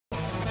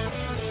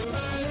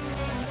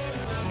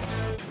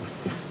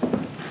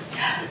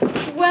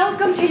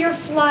Welcome to your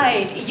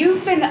flight.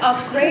 You've been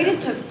upgraded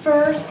to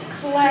first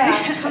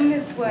class. Come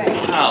this way.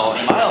 Wow,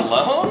 am I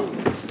alone?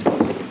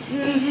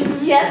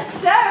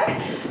 Yes, sir.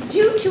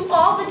 Due to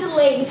all the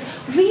delays,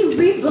 we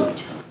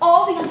rebooked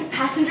all the other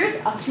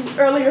passengers up to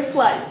earlier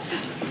flights.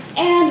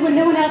 And when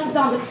no one else is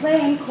on the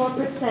plane,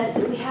 corporate says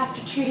that we have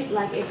to treat it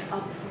like it's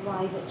a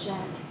private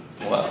jet.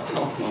 Well.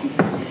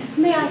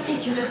 May I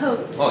take you to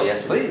Hope? Oh,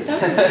 yes, please.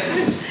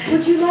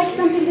 Would you like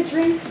something to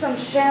drink? Some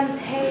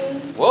champagne?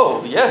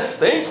 Whoa, yes,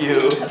 thank you.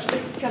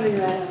 Coming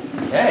right up.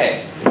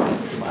 Hey.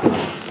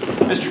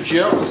 Mr.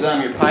 Jones,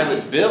 I'm your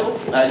pilot, Bill.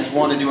 I just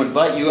wanted to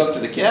invite you up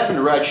to the cabin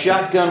to ride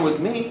shotgun with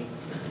me.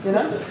 You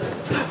know?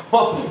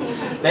 Well,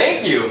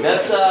 thank you.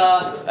 That's,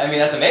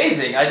 that's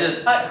amazing. I'm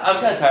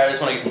kind of tired. I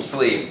just want to get some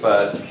sleep,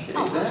 but...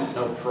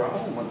 No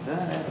problem with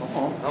that at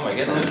all. Oh, my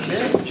goodness.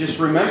 Okay, just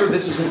remember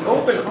this is an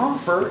open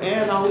offer,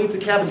 and I'll leave the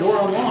cabin door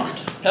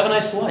unlocked. Have a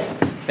nice flight.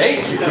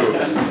 Thank you.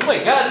 Oh,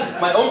 my God, this is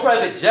my own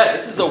private jet.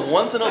 This is a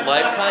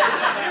once-in-a-lifetime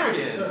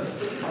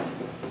experience.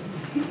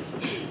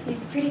 He's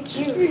pretty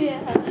cute.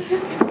 Yeah.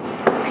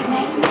 Good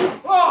night.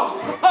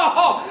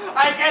 Oh,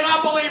 I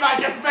cannot believe I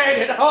just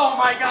made it. Oh,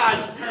 my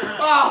gosh.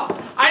 Oh,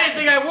 I didn't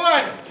think I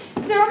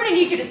would. Sir, I'm going to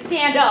need you to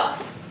stand up.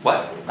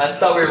 What? I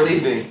thought we were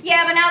leaving.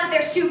 Yeah, but now that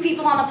there's 2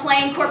 people on the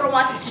plane, corporate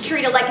wants us to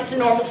treat it like it's a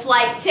normal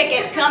flight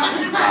ticket. Come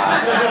on.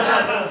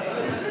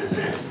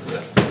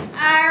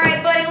 All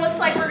right, buddy, looks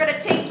like we're going to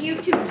take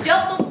you to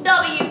Double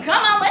W.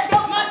 Come on, let's go.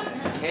 Come on.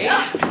 Okay.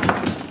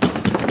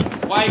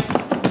 Why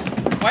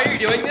are you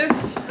doing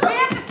this? We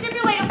have to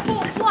simulate a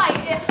full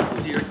flight. Oh,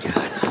 dear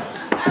God.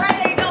 All right,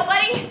 there you go,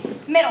 buddy.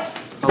 Middle.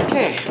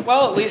 Okay,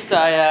 well, at least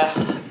I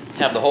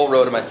have the whole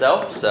row to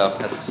myself, so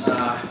that's...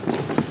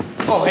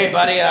 Oh, hey,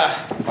 buddy,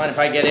 mind if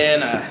I get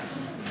in?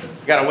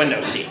 Got a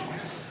window seat.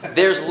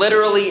 There's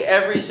literally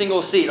every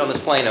single seat on this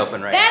plane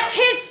open right That's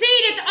his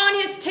seat. It's on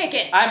his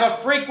ticket. I'm a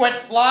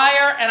frequent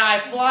flyer, and I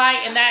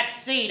fly in that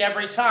seat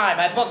every time.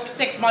 I book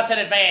 6 months in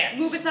advance.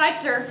 Move aside,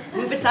 sir.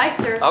 Move aside,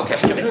 sir. now. Okay.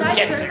 Move aside,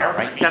 Get sir. there,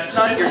 right? That's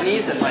not your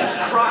knees and my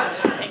crotch.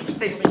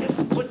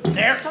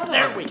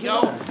 There we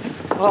go.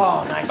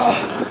 Oh, nice.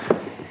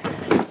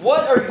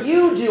 What are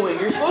you doing?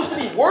 You're supposed to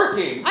be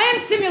working. I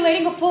am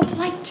simulating a full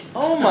flight.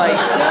 Oh my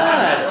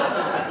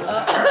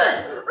God.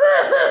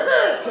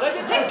 Can I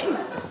get that?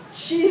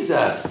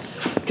 Jesus.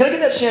 Can I get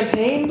that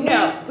champagne, please?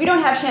 No, we don't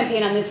have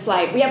champagne on this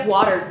flight. We have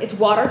water. It's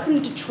water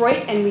from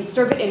Detroit, and we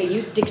serve it in a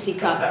used Dixie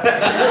cup.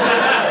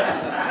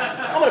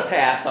 I'm gonna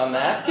pass on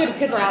that. Good,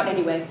 because we're out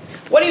anyway.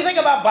 What do you think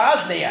about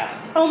Bosnia?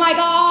 Oh my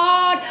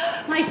God!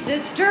 My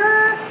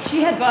sister,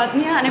 she had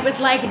Bosnia, and it was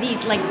like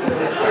these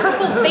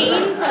purple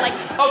veins were like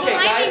Okay,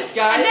 climbing,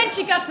 guys. and then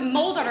she got some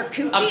mold on her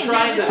coochie. I'm and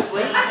trying then to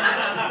sleep.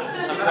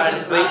 I'm trying to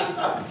sleep.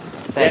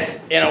 Thanks.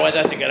 You know what?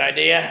 That's a good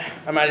idea.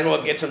 I might as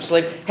well get some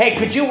sleep. Hey,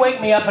 could you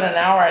wake me up in an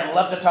hour? I'd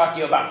love to talk to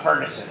you about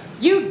Ferguson.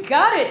 You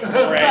got it,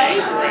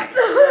 Great.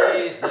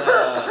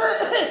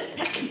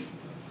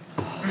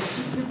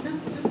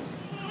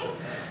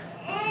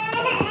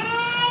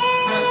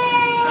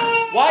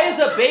 Why is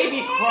a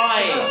baby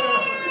crying?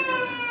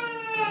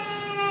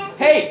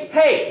 Hey!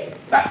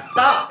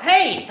 Stop!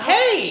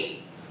 Hey!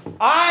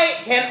 I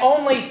can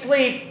only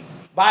sleep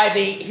by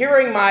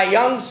hearing my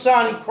young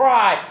son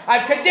cry.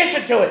 I'm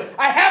conditioned to it.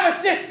 I have a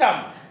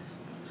system.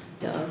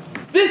 Duh.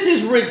 This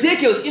is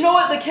ridiculous. You know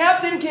what? The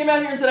captain came out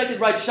here and said I could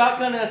ride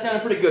shotgun, and that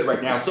sounded pretty good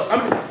right now. So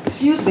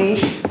excuse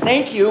me.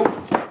 Thank you.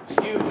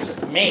 Excuse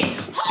me.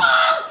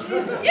 Halt!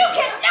 You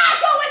cannot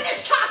go in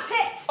this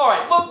cockpit! All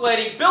right, look,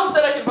 lady. Bill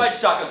said I could ride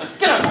shotgun, so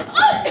get on.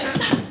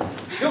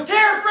 You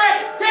terror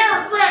threat!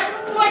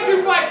 Like you.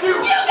 You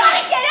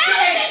gotta get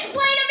out of this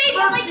plane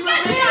immediately!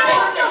 Get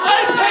down!